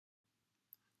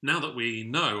Now that we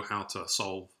know how to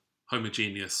solve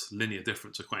homogeneous linear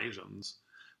difference equations,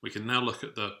 we can now look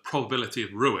at the probability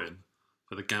of ruin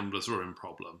for the gambler's ruin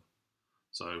problem.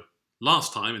 So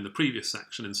last time in the previous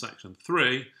section, in section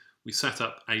 3, we set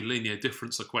up a linear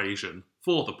difference equation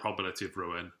for the probability of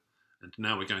ruin, and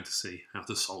now we're going to see how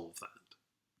to solve that.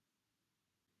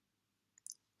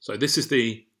 So this is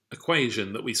the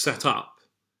equation that we set up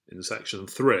in section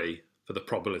 3 for the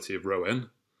probability of ruin,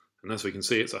 and as we can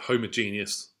see, it's a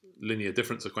homogeneous linear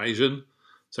difference equation,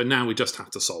 so now we just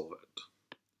have to solve it.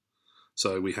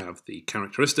 So we have the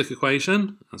characteristic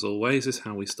equation, as always, is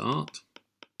how we start.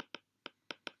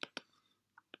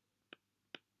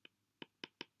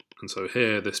 And so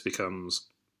here this becomes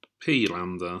p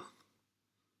lambda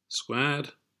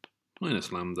squared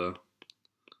minus lambda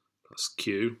plus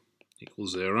q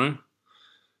equals 0.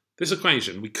 This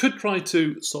equation, we could try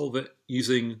to solve it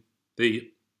using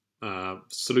the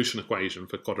solution equation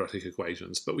for quadratic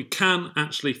equations, but we can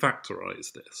actually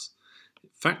factorize this.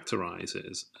 It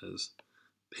factorizes as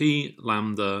p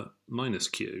lambda minus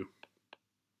q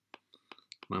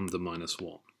lambda minus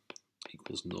 1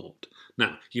 equals 0.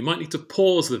 Now, you might need to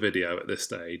pause the video at this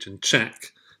stage and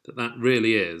check that that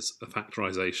really is a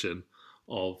factorization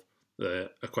of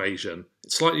the equation.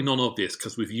 It's slightly non-obvious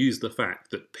because we've used the fact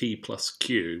that p plus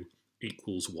q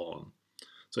equals 1.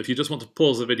 So if you just want to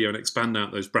pause the video and expand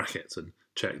out those brackets and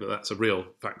check that that's a real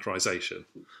factorization,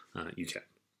 you can.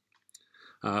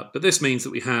 But this means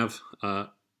that we have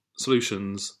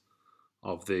solutions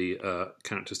of the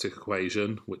characteristic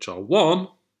equation which are 1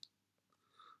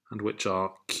 and which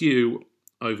are q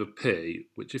over p,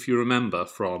 which if you remember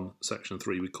from section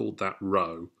 3 we called that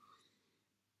rho.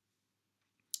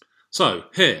 So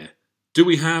here, do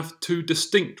we have two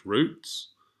distinct roots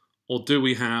or do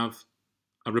we have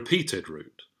a repeated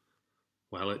root?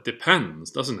 Well, it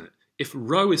depends, doesn't it? If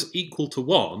rho is equal to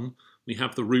 1, we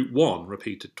have the root 1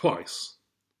 repeated twice.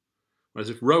 Whereas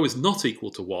if rho is not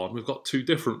equal to 1, we've got two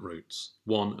different roots,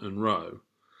 1 and rho.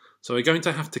 So we're going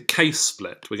to have to case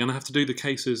split. We're going to have to do the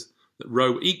cases that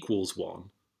rho equals 1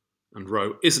 and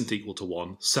rho isn't equal to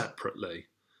 1 separately,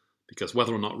 because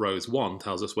whether or not rho is 1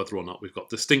 tells us whether or not we've got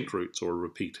distinct roots or a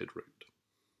repeated root.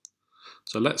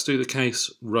 So let's do the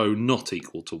case rho not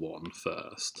equal to 1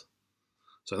 first.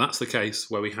 So that's the case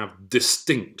where we have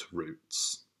distinct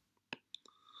roots.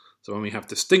 So when we have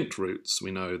distinct roots,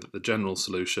 we know that the general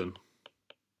solution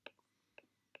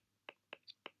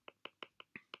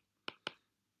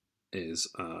is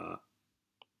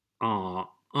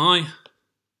Ri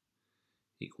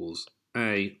equals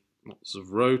A lots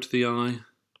of rho to the I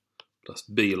plus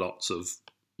B lots of,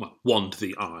 well, 1 to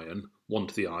the I, and 1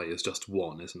 to the I is just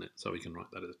 1, isn't it? So we can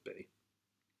write that as B.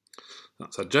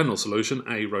 That's our general solution,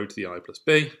 A rho to the I plus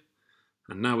B.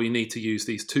 And now we need to use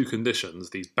these two conditions,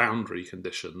 these boundary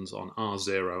conditions on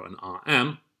R0 and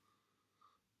Rm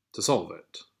to solve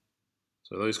it.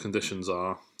 So those conditions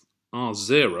are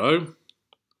R0,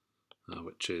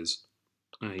 which is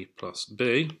A plus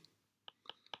B,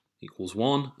 equals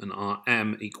 1, and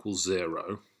Rm equals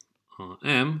 0.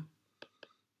 Rm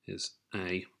is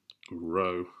A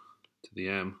rho to the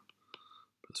m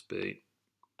plus b,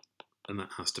 and that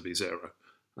has to be 0.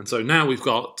 And so now we've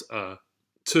got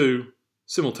two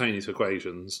simultaneous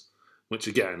equations, which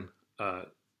again,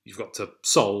 you've got to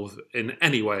solve in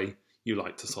any way you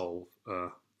like to solve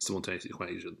simultaneous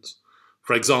equations.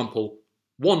 For example,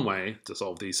 one way to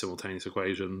solve these simultaneous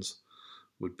equations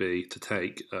would be to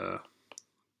take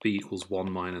b equals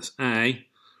 1 minus a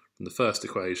from the first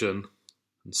equation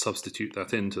and substitute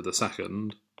that into the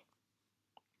second,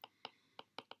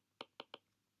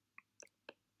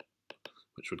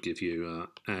 which would give you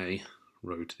a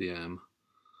rho to the m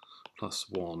plus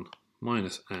 1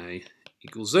 minus a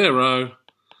equals 0,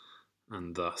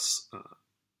 and thus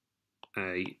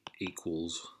a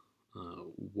equals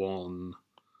 1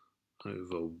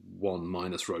 over 1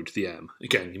 minus rho to the m.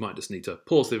 Again, you might just need to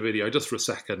pause the video just for a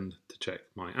second to check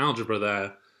my algebra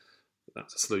there.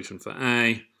 That's a solution for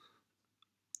A,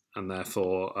 and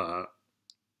therefore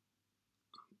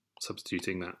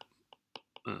substituting that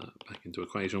back into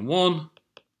equation 1,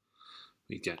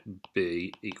 we get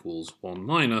B equals 1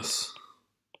 minus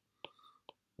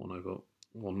 1 over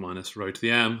 1 minus rho to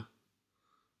the m,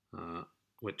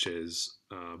 which is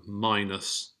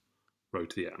minus rho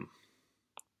to the m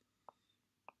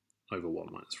over 1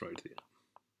 minus rho to the m.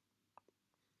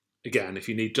 Again, if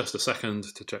you need just a second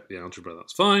to check the algebra,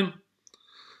 that's fine.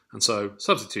 And so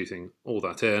substituting all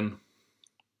that in,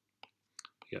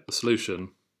 you get the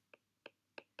solution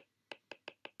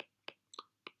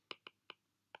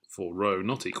for rho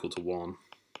not equal to 1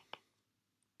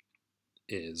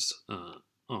 is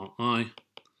Ri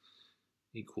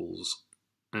equals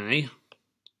A,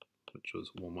 which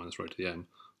was 1 minus rho to the m,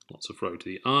 lots of rho to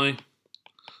the I,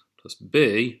 plus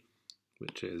B,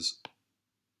 which is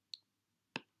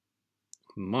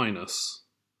minus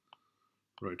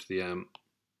rho to the m,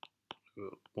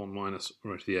 1 minus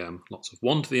rho to the m, lots of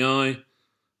 1 to the I,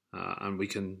 and we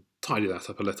can tidy that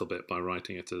up a little bit by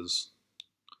writing it as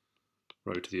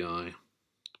rho to the I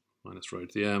minus rho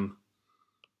to the m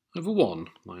over 1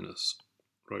 minus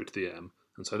rho to the m.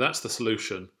 And so that's the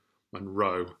solution when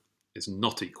rho is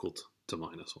not equal to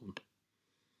minus 1.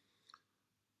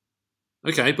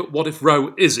 Okay, but what if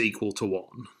rho is equal to 1?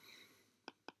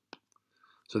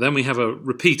 So then we have a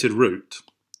repeated root.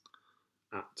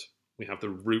 We have the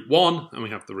root 1 and we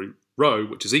have the root rho,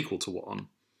 which is equal to 1.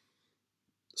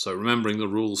 So remembering the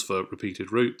rules for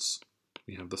repeated roots,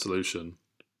 we have the solution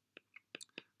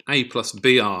a plus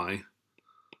bi,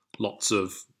 lots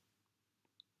of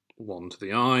 1 to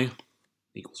the I,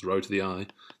 equals rho to the I.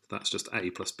 So that's just a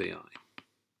plus bi.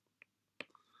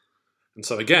 And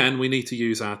so again, we need to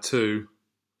use our two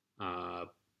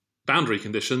boundary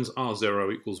conditions,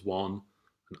 r0 equals 1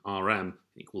 and rm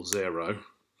equals 0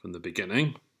 from the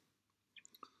beginning.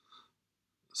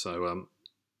 So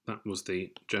that was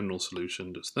the general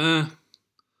solution just there.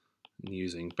 And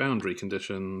using boundary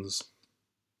conditions,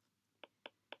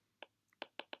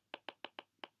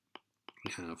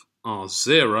 we have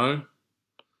r0,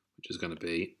 which is going to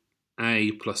be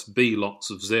a plus b lots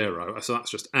of 0. So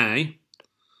that's just a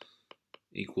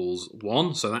equals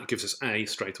 1. So that gives us a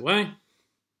straight away.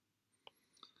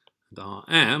 And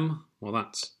rm, well,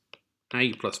 that's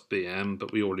a plus bm,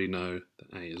 but we already know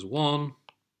that a is 1.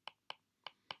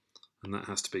 And that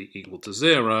has to be equal to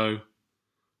 0,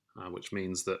 which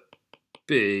means that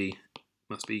b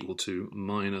must be equal to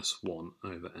minus 1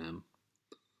 over m.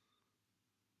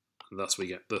 And thus we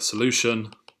get the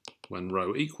solution when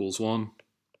rho equals 1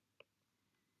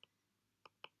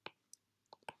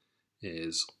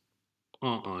 is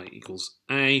ri equals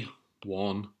a,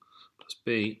 1, plus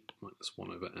b minus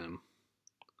 1 over m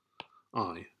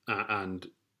I. And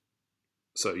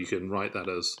so you can write that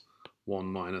as 1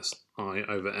 minus I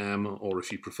over m, or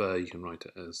if you prefer, you can write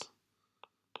it as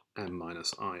m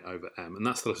minus I over m. And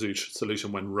that's the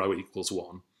solution when rho equals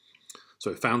 1.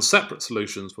 So we found separate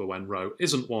solutions for when rho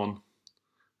isn't 1 and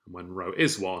when rho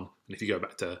is 1. And if you go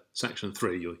back to section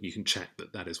 3, you can check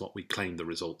that that is what we claimed the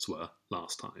results were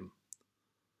last time.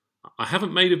 I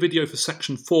haven't made a video for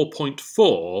section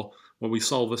 4.4 where we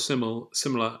solve a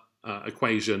similar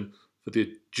equation for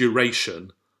the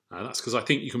duration. That's because I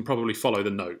think you can probably follow the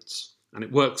notes. And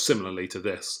it works similarly to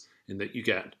this in that you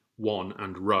get 1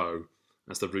 and rho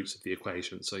as the roots of the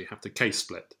equation. So you have to case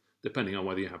split depending on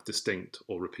whether you have distinct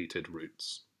or repeated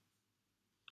roots.